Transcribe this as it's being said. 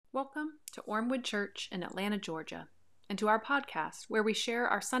Welcome to Ormwood Church in Atlanta, Georgia, and to our podcast where we share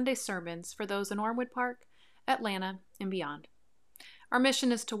our Sunday sermons for those in Ormwood Park, Atlanta, and beyond. Our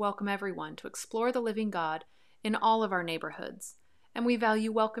mission is to welcome everyone to explore the living God in all of our neighborhoods, and we value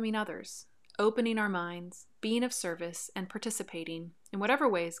welcoming others, opening our minds, being of service, and participating in whatever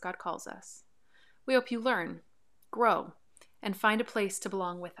ways God calls us. We hope you learn, grow, and find a place to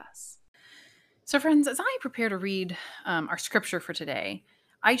belong with us. So, friends, as I prepare to read our scripture for today,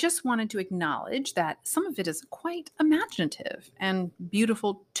 I just wanted to acknowledge that some of it is quite imaginative and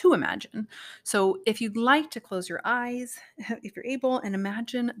beautiful to imagine. So, if you'd like to close your eyes, if you're able, and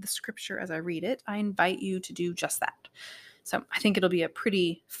imagine the scripture as I read it, I invite you to do just that. So, I think it'll be a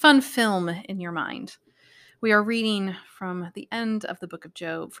pretty fun film in your mind. We are reading from the end of the book of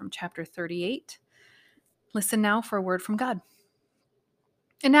Job, from chapter 38. Listen now for a word from God.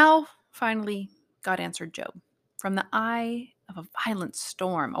 And now, finally, God answered Job. From the eye of a violent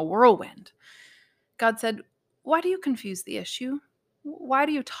storm, a whirlwind, God said, "Why do you confuse the issue? Why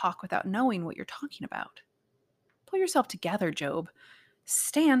do you talk without knowing what you're talking about? Pull yourself together, Job.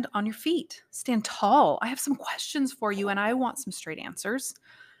 Stand on your feet. Stand tall. I have some questions for you, and I want some straight answers.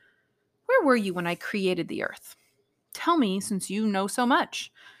 Where were you when I created the earth? Tell me, since you know so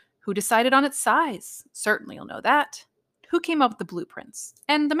much. Who decided on its size? Certainly you'll know that. Who came up with the blueprints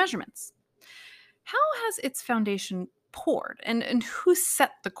and the measurements? How has its foundation poured? And who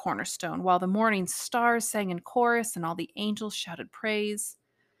set the cornerstone while the morning stars sang in chorus and all the angels shouted praise?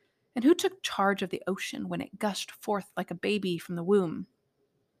 And who took charge of the ocean when it gushed forth like a baby from the womb?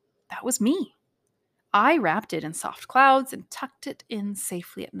 That was me. I wrapped it in soft clouds and tucked it in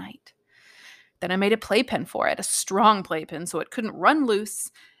safely at night. Then I made a playpen for it, a strong playpen so it couldn't run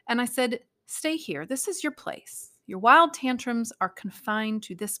loose. And I said, "Stay here. This is your place. Your wild tantrums are confined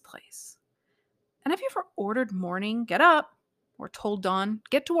to this place." And have you ever ordered morning, get up, or told dawn,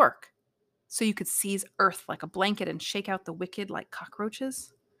 get to work, so you could seize earth like a blanket and shake out the wicked like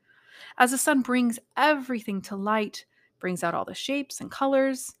cockroaches? As the sun brings everything to light, brings out all the shapes and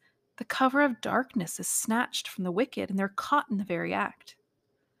colors, the cover of darkness is snatched from the wicked and they're caught in the very act.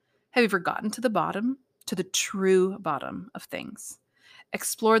 Have you ever gotten to the bottom, to the true bottom of things?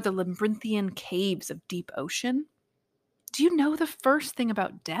 Explored the labyrinthian caves of deep ocean? Do you know the first thing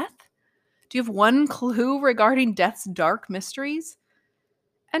about death? Do you have one clue regarding death's dark mysteries?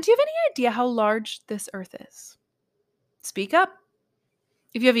 And do you have any idea how large this earth is? Speak up.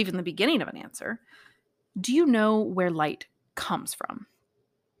 If you have even the beginning of an answer, do you know where light comes from?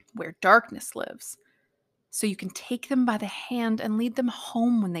 Where darkness lives? So you can take them by the hand and lead them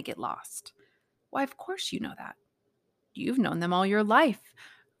home when they get lost. Why, of course you know that. You've known them all your life,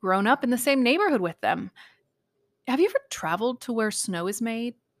 grown up in the same neighborhood with them. Have you ever traveled to where snow is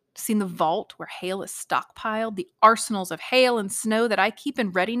made? Seen the vault where hail is stockpiled, the arsenals of hail and snow that I keep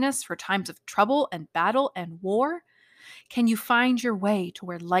in readiness for times of trouble and battle and war? Can you find your way to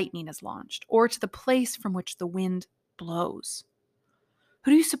where lightning is launched, or to the place from which the wind blows?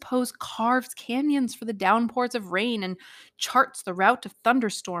 Who do you suppose carves canyons for the downpours of rain and charts the route of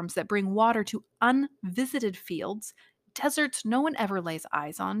thunderstorms that bring water to unvisited fields, deserts no one ever lays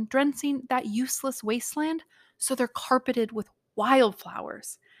eyes on, drenching that useless wasteland so they're carpeted with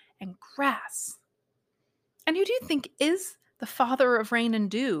wildflowers and grass? And who do you think is the father of rain and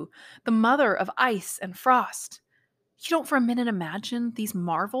dew, the mother of ice and frost? You don't for a minute imagine these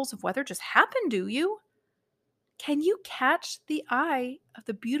marvels of weather just happen, do you? Can you catch the eye of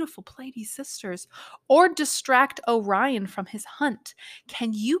the beautiful Pleiades sisters or distract Orion from his hunt?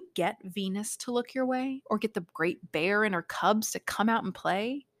 Can you get Venus to look your way or get the great bear and her cubs to come out and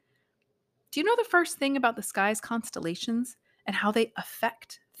play? Do you know the first thing about the sky's constellations and how they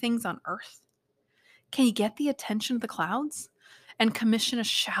affect things on Earth? Can you get the attention of the clouds and commission a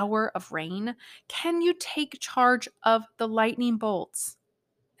shower of rain? Can you take charge of the lightning bolts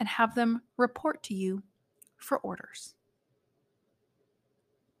and have them report to you for orders?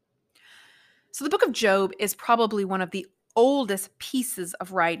 So the book of Job is probably one of the oldest pieces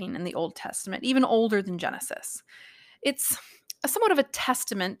of writing in the Old Testament, even older than Genesis. It's somewhat of a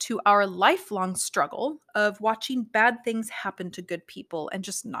testament to our lifelong struggle of watching bad things happen to good people and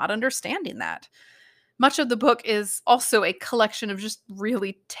just not understanding that. Much of the book is also a collection of just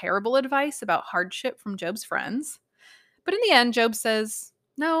really terrible advice about hardship from Job's friends. But in the end, Job says,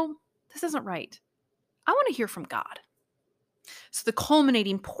 "No, this isn't right. I want to hear from God." So, the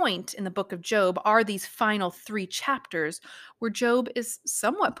culminating point in the book of Job are these final 3 chapters where Job is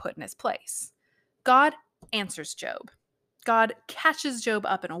somewhat put in his place. God answers Job. God catches Job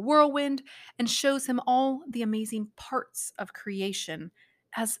up in a whirlwind and shows him all the amazing parts of creation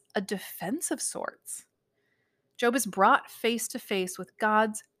as a defense of sorts. Job is brought face to face with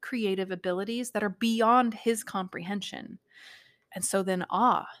God's creative abilities that are beyond his comprehension. And so then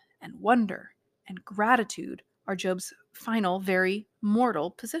awe and wonder and gratitude are Job's final, very mortal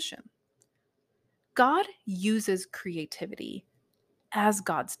position. God uses creativity as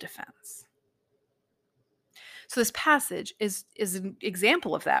God's defense. So this passage is an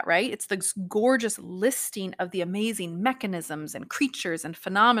example of that, right? It's this gorgeous listing of the amazing mechanisms and creatures and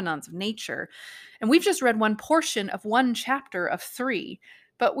phenomenons of nature. And we've just read one portion of one chapter of 3,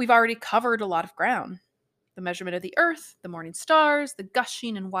 but we've already covered a lot of ground. The measurement of the earth, the morning stars, the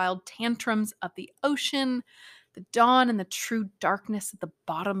gushing and wild tantrums of the ocean, the dawn and the true darkness at the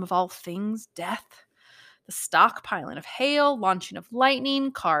bottom of all things, death, the stockpiling of hail, launching of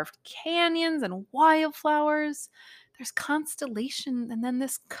lightning, carved canyons and wildflowers. There's constellation and then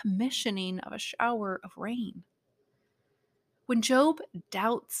this commissioning of a shower of rain. When Job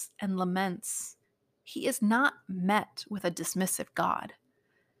doubts and laments, he is not met with a dismissive God,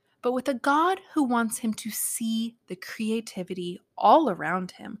 but with a God who wants him to see the creativity all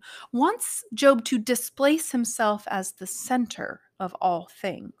around him, wants Job to displace himself as the center of all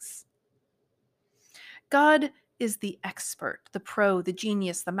things. God is the expert, the pro, the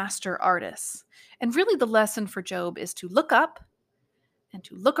genius, the master artist. And really the lesson for Job is to look up and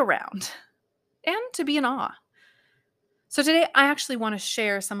to look around and to be in awe. So today I actually want to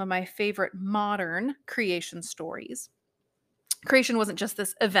share some of my favorite modern creation stories. Creation wasn't just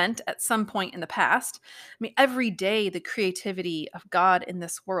this event at some point in the past. I mean, every day the creativity of God in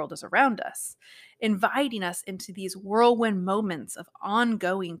this world is around us, inviting us into these whirlwind moments of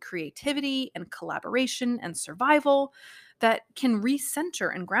ongoing creativity and collaboration and survival that can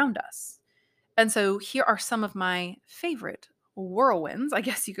recenter and ground us. And so here are some of my favorite whirlwinds, I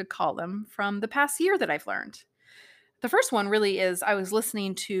guess you could call them, from the past year that I've learned. The first one really is I was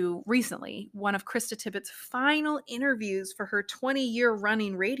listening to recently one of Krista Tippett's final interviews for her 20-year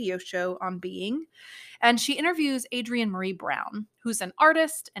running radio show on Being. And she interviews Adrienne Maree Brown, who's an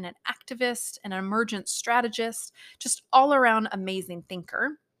artist and an activist and an emergent strategist, just all around amazing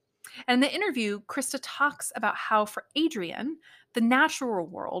thinker. And in the interview, Krista talks about how for Adrienne, the natural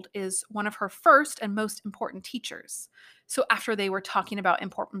world is one of her first and most important teachers. So after they were talking about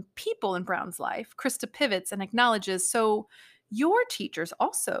important people in Brown's life, Krista pivots and acknowledges, so your teachers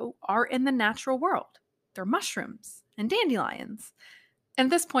also are in the natural world. They're mushrooms and dandelions. And at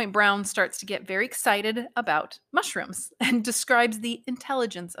this point, Brown starts to get very excited about mushrooms and describes the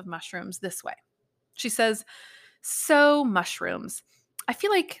intelligence of mushrooms this way. She says, so mushrooms, I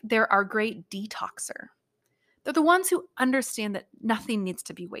feel like they're our great detoxer. They're the ones who understand that nothing needs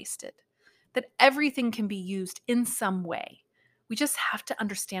to be wasted, that everything can be used in some way. We just have to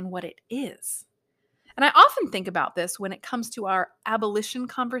understand what it is. And I often think about this when it comes to our abolition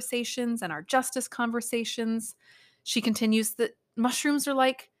conversations and our justice conversations. She continues that mushrooms are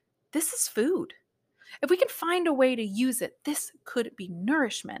like, this is food. If we can find a way to use it, this could be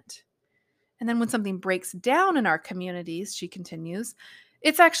nourishment. And then when something breaks down in our communities, she continues,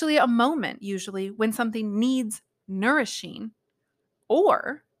 it's actually a moment usually when something needs nourishing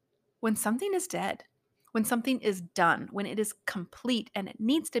or when something is dead, when something is done, when it is complete and it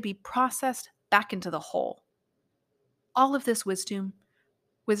needs to be processed back into the whole. All of this wisdom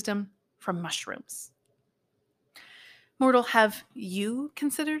from mushrooms. Mortal, have you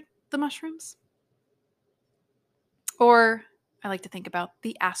considered the mushrooms? Or I like to think about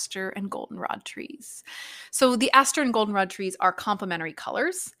the aster and goldenrod trees. So the aster and goldenrod trees are complementary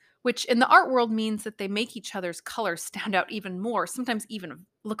colors, which in the art world means that they make each other's colors stand out even more, sometimes even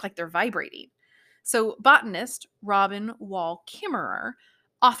look like they're vibrating. So botanist Robin Wall Kimmerer,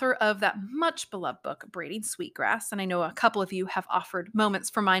 author of that much beloved book, Braiding Sweetgrass, and I know a couple of you have offered moments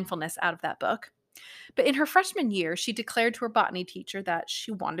for mindfulness out of that book. But in her freshman year, she declared to her botany teacher that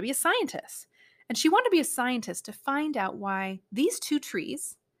she wanted to be a scientist. And she wanted to be a scientist to find out why these two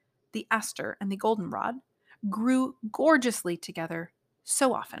trees, the aster and the goldenrod, grew gorgeously together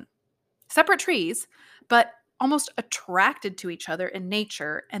so often. Separate trees, but almost attracted to each other in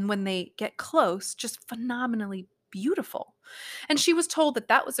nature, and when they get close, just phenomenally beautiful. And she was told that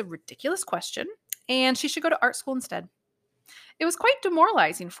that was a ridiculous question, and she should go to art school instead. It was quite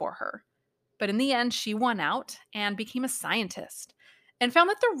demoralizing for her, but in the end, she won out and became a scientist, and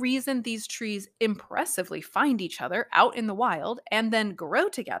found that the reason these trees impressively find each other out in the wild and then grow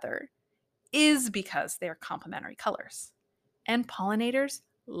together is because they are complementary colors. And pollinators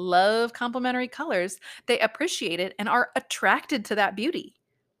love complementary colors. They appreciate it and are attracted to that beauty.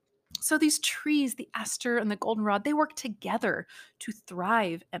 So these trees, the aster and the goldenrod, they work together to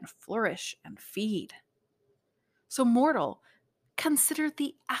thrive and flourish and feed. So mortal, consider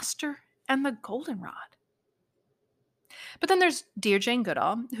the aster and the goldenrod. But then there's Dear Jane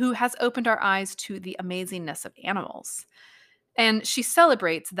Goodall, who has opened our eyes to the amazingness of animals. And she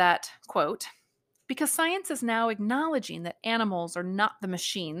celebrates that, quote, because science is now acknowledging that animals are not the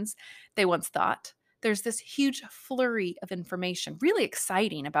machines they once thought. There's this huge flurry of information, really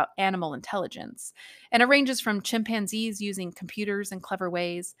exciting about animal intelligence. And it ranges from chimpanzees using computers in clever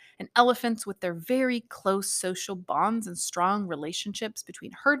ways, and elephants with their very close social bonds and strong relationships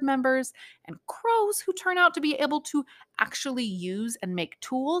between herd members, and crows who turn out to be able to actually use and make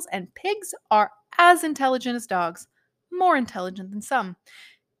tools, and pigs are as intelligent as dogs, more intelligent than some.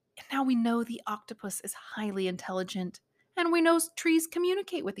 And now we know the octopus is highly intelligent, and we know trees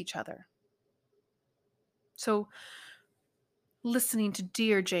communicate with each other. So, listening to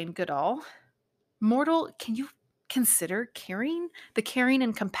Dear Jane Goodall, mortal, can you consider the caring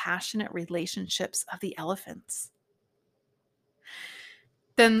and compassionate relationships of the elephants?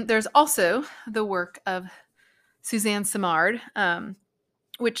 Then there's also the work of Suzanne Simard,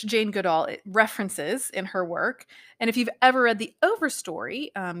 which Jane Goodall references in her work. And if you've ever read The Overstory,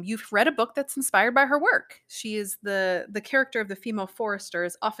 you've read a book that's inspired by her work. She is the character of the female forester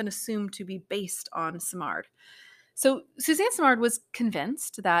is often assumed to be based on Simard. So Suzanne Simard was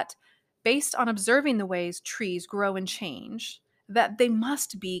convinced that based on observing the ways trees grow and change, that they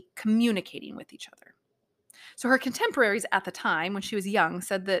must be communicating with each other. So her contemporaries at the time, when she was young,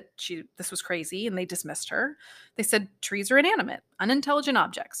 said that this was crazy and they dismissed her. They said trees are inanimate, unintelligent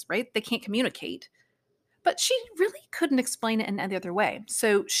objects, right? They can't communicate. But she really couldn't explain it in any other way.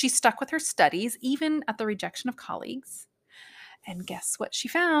 So she stuck with her studies, even at the rejection of colleagues. And guess what she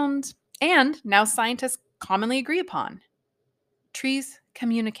found? And now scientists commonly agree upon. Trees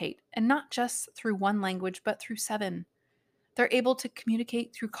communicate, and not just through one language, but through 7. They're able to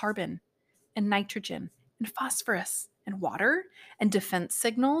communicate through carbon and nitrogen and phosphorus and water and defense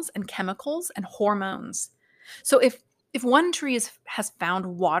signals and chemicals and hormones. So if one tree has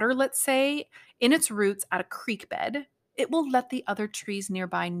found water, let's say, in its roots at a creek bed, it will let the other trees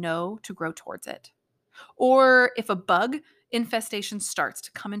nearby know to grow towards it. Or if a bug infestation starts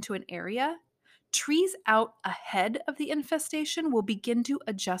to come into an area, trees out ahead of the infestation will begin to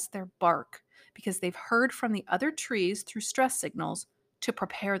adjust their bark because they've heard from the other trees through stress signals to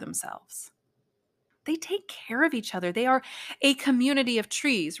prepare themselves. They take care of each other. They are a community of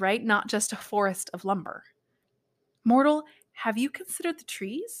trees, right? Not just a forest of lumber. Mortal, have you considered the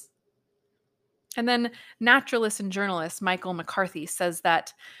trees? And then naturalist and journalist Michael McCarthy says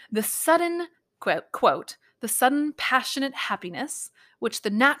that the sudden, quote, the sudden passionate happiness which the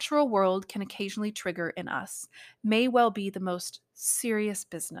natural world can occasionally trigger in us may well be the most serious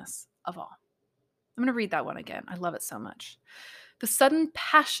business of all. I'm going to read that one again. I love it so much. The sudden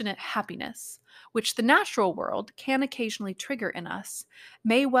passionate happiness which the natural world can occasionally trigger in us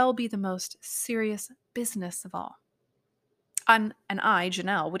may well be the most serious business of all. And I,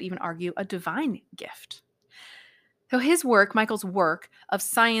 Janelle, would even argue a divine gift. So his work, Michael's work of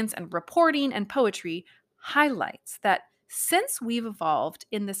science and reporting and poetry, highlights that since we've evolved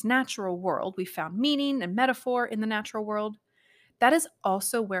in this natural world, we found meaning and metaphor in the natural world, that is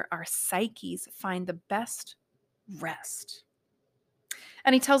also where our psyches find the best rest.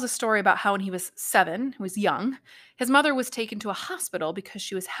 And he tells a story about how when he was 7, he was young, his mother was taken to a hospital because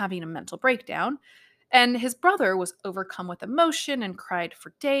she was having a mental breakdown, and his brother was overcome with emotion and cried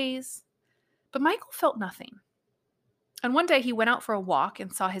for days. But Michael felt nothing. And one day he went out for a walk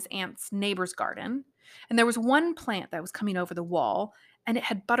and saw his aunt's neighbor's garden, and there was one plant that was coming over the wall, and it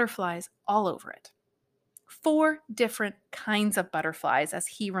had butterflies all over it. 4 different kinds of butterflies as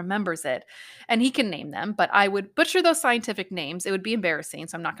he remembers it. And he can name them, but I would butcher those scientific names. It would be embarrassing,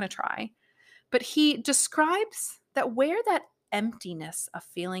 so I'm not going to try. But he describes that where that emptiness of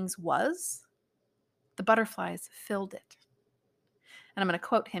feelings was, the butterflies filled it. And I'm going to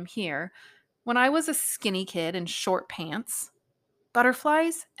quote him here. When I was a skinny kid in short pants,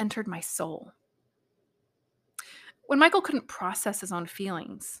 butterflies entered my soul. When Michael couldn't process his own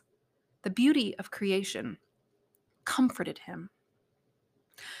feelings, the beauty of creation comforted him.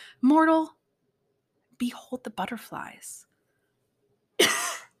 Mortal, behold the butterflies.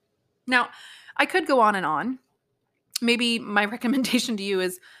 Now, I could go on and on. Maybe my recommendation to you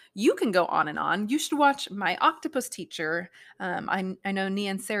is you can go on and on. You should watch My Octopus Teacher. I know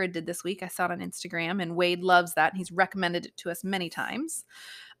Nia and Sarah did this week. I saw it on Instagram, and Wade loves that. And he's recommended it to us many times.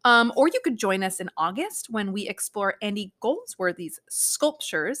 Or you could join us in August when we explore Andy Goldsworthy's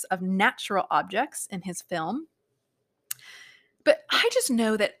sculptures of natural objects in his film. But I just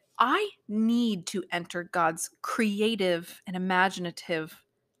know that I need to enter God's creative and imaginative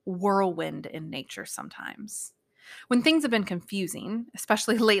whirlwind in nature sometimes. When things have been confusing,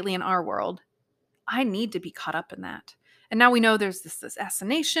 especially lately in our world, I need to be caught up in that And now we know there's this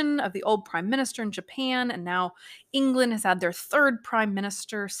assassination of the old prime minister in Japan, and now England has had their third prime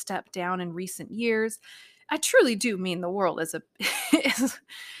minister step down in recent years. I truly do mean the world is is,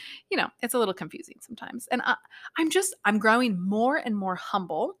 it's a little confusing sometimes. And I'm growing more and more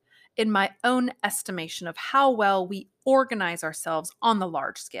humble in my own estimation of how well we organize ourselves on the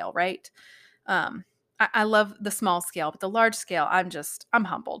large scale, right? Um, I love the small scale, but the large scale, I'm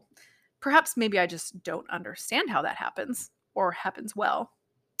humbled. Perhaps maybe I just don't understand how that happens or happens well.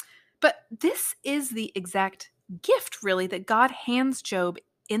 But this is the exact gift, really, that God hands Job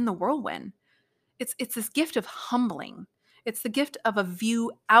in the whirlwind. It's this gift of humbling. It's the gift of a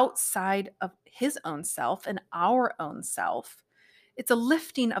view outside of his own self and our own self. It's a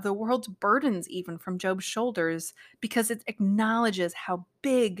lifting of the world's burdens, even from Job's shoulders, because it acknowledges how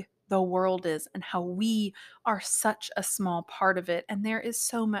big the world is and how we are such a small part of it. And there is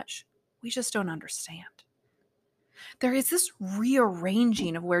so much we just don't understand. There is this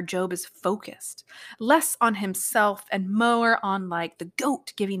rearranging of where Job is focused, less on himself and more on like the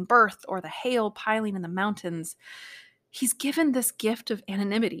goat giving birth or the hail piling in the mountains. He's given this gift of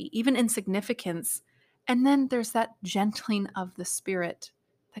anonymity, even insignificance. And then there's that gentling of the spirit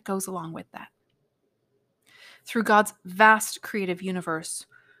that goes along with that. Through God's vast creative universe,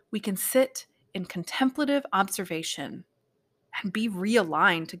 we can sit in contemplative observation and be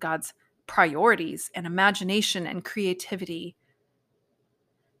realigned to God's priorities and imagination and creativity.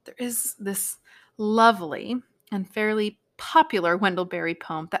 There is this lovely and fairly popular Wendell Berry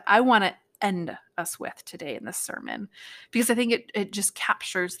poem that I want to end us with today in this sermon because I think it just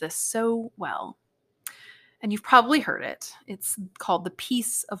captures this so well. And you've probably heard it. It's called The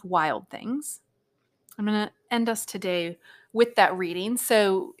Peace of Wild Things. I'm going to end us today with that reading.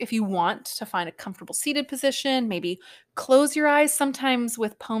 So if you want to find a comfortable seated position, maybe close your eyes. Sometimes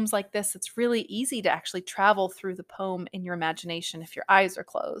with poems like this, it's really easy to actually travel through the poem in your imagination if your eyes are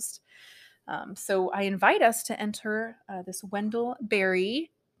closed. So I invite us to enter this Wendell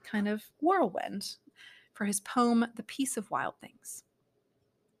Berry kind of whirlwind for his poem, The Peace of Wild Things.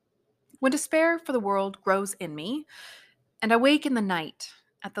 When despair for the world grows in me, and I wake in the night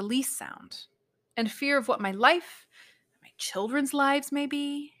at the least sound, and fear of what my life, my children's lives may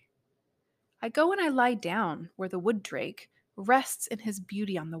be, I go and I lie down where the wood drake rests in his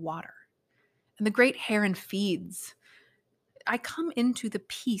beauty on the water, and the great heron feeds. I come into the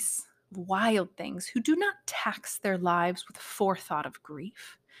peace of wild things who do not tax their lives with forethought of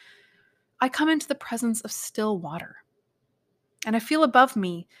grief. I come into the presence of still water, and I feel above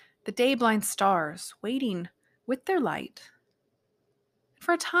me the day-blind stars waiting with their light.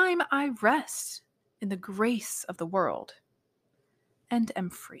 For a time I rest in the grace of the world and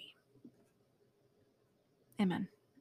am free. Amen.